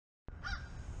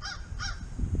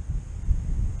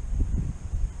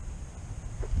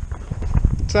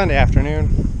Sunday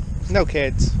afternoon, no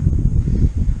kids.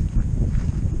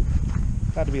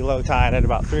 About to be low tide at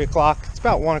about 3 o'clock. It's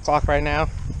about 1 o'clock right now.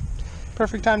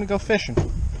 Perfect time to go fishing.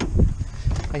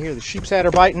 I hear the sheep's head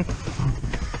are biting. So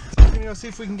we're gonna go see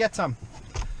if we can get some.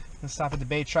 Gonna stop at the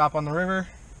bait shop on the river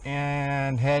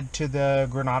and head to the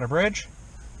Granada Bridge.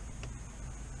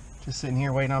 Just sitting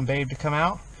here waiting on Babe to come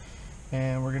out,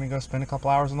 and we're gonna go spend a couple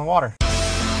hours in the water.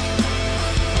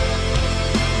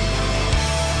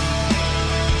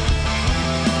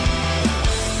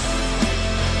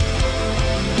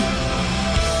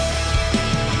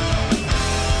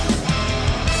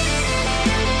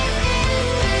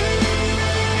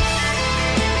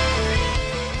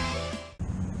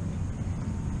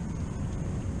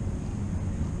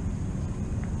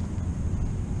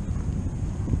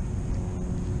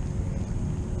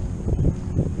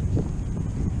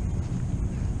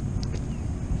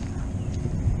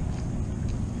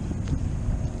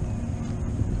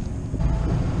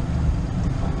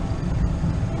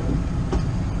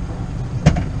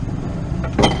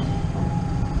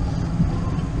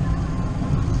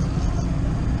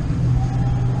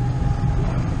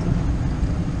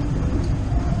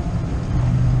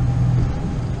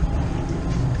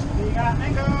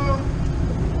 Mango!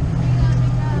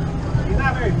 He's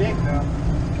not very big though.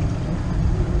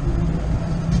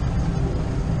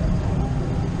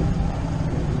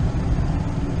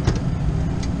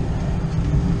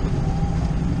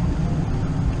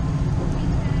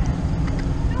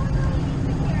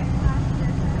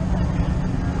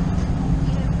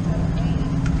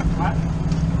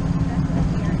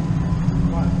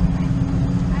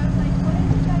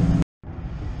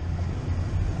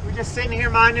 Just sitting here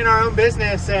minding our own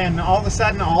business, and all of a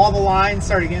sudden all the lines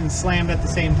started getting slammed at the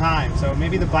same time. So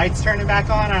maybe the bite's turning back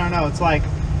on, I don't know. It's like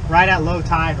right at low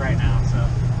tide right now, so.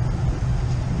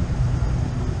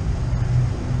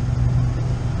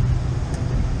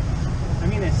 I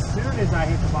mean, as soon as I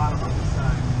hit the bottom on this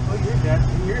side. Oh, you're dead.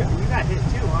 You got hit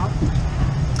too, huh?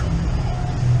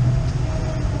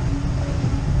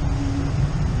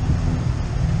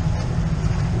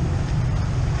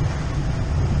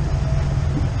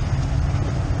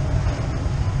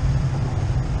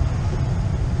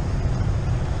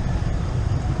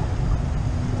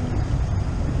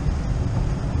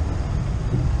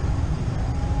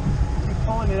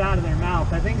 It out of their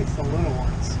mouth. I think it's the little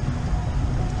ones.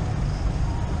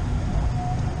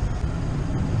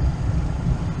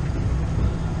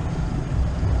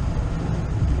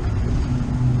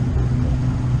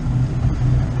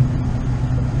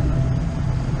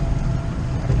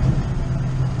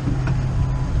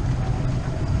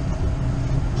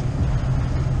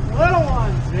 Little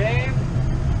ones, babe.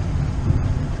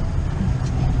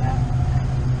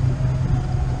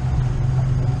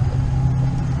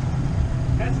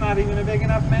 That's not even a big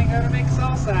enough mango to make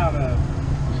salsa out of.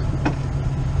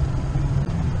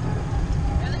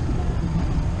 Really?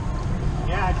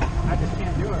 Yeah, I just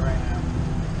can't do it right now.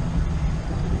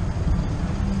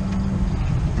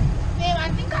 Babe, I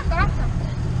think I got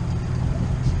something.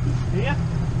 Do ya?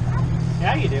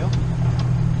 Yeah, you do.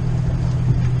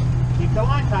 Keep the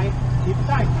line tight. Keep it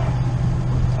tight.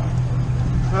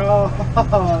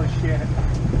 Oh, shit.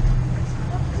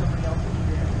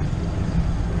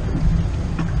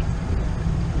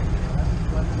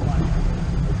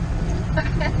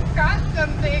 Got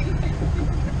something.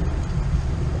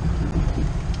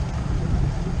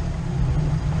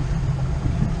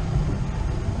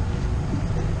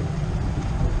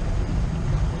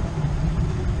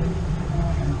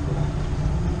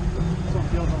 This one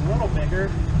feels a little bigger.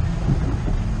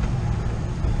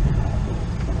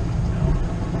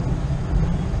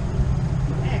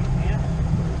 Dang, man.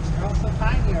 They're all so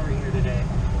tiny over here today.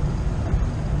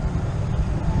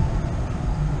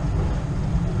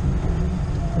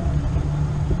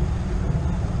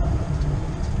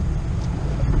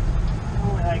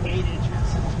 Like 8 inches.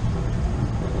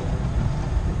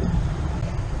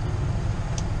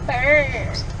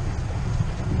 Bird.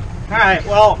 Alright,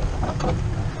 well,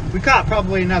 we caught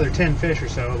probably another 10 fish or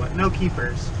so, but no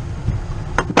keepers.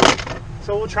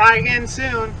 So we'll try again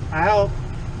soon, I hope.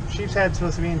 Sheep's head's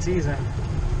supposed to be in season.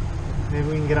 Maybe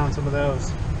we can get on some of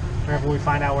those whenever we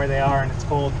find out where they are and it's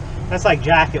cold. That's like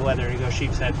jacket weather to go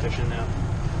sheep's head fishing now.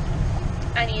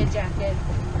 I need a jacket.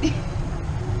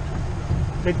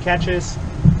 Good catches.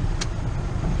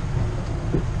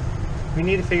 We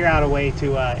need to figure out a way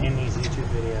to end these YouTube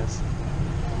videos.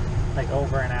 Like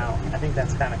over and out. I think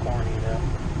that's kind of corny though.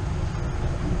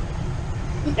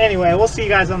 Anyway, we'll see you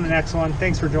guys on the next one.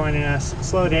 Thanks for joining us.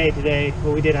 Slow day today,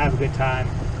 but we did have a good time.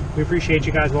 We appreciate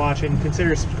you guys watching.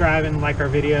 Consider subscribing, like our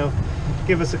video.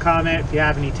 Give us a comment if you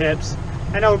have any tips.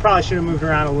 I know we probably should have moved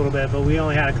around a little bit, but we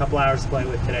only had a couple hours to play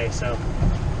with today, so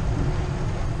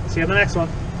see you on the next one.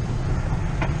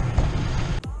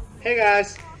 Hey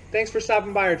guys, thanks for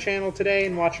stopping by our channel today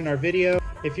and watching our video.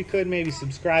 If you could, maybe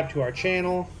subscribe to our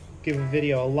channel, give a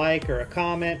video a like or a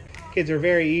comment. Kids are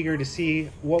very eager to see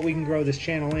what we can grow this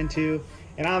channel into,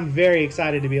 and I'm very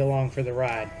excited to be along for the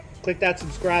ride. Click that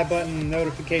subscribe button and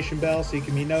notification bell so you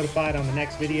can be notified on the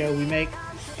next video we make,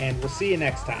 and we'll see you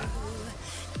next time.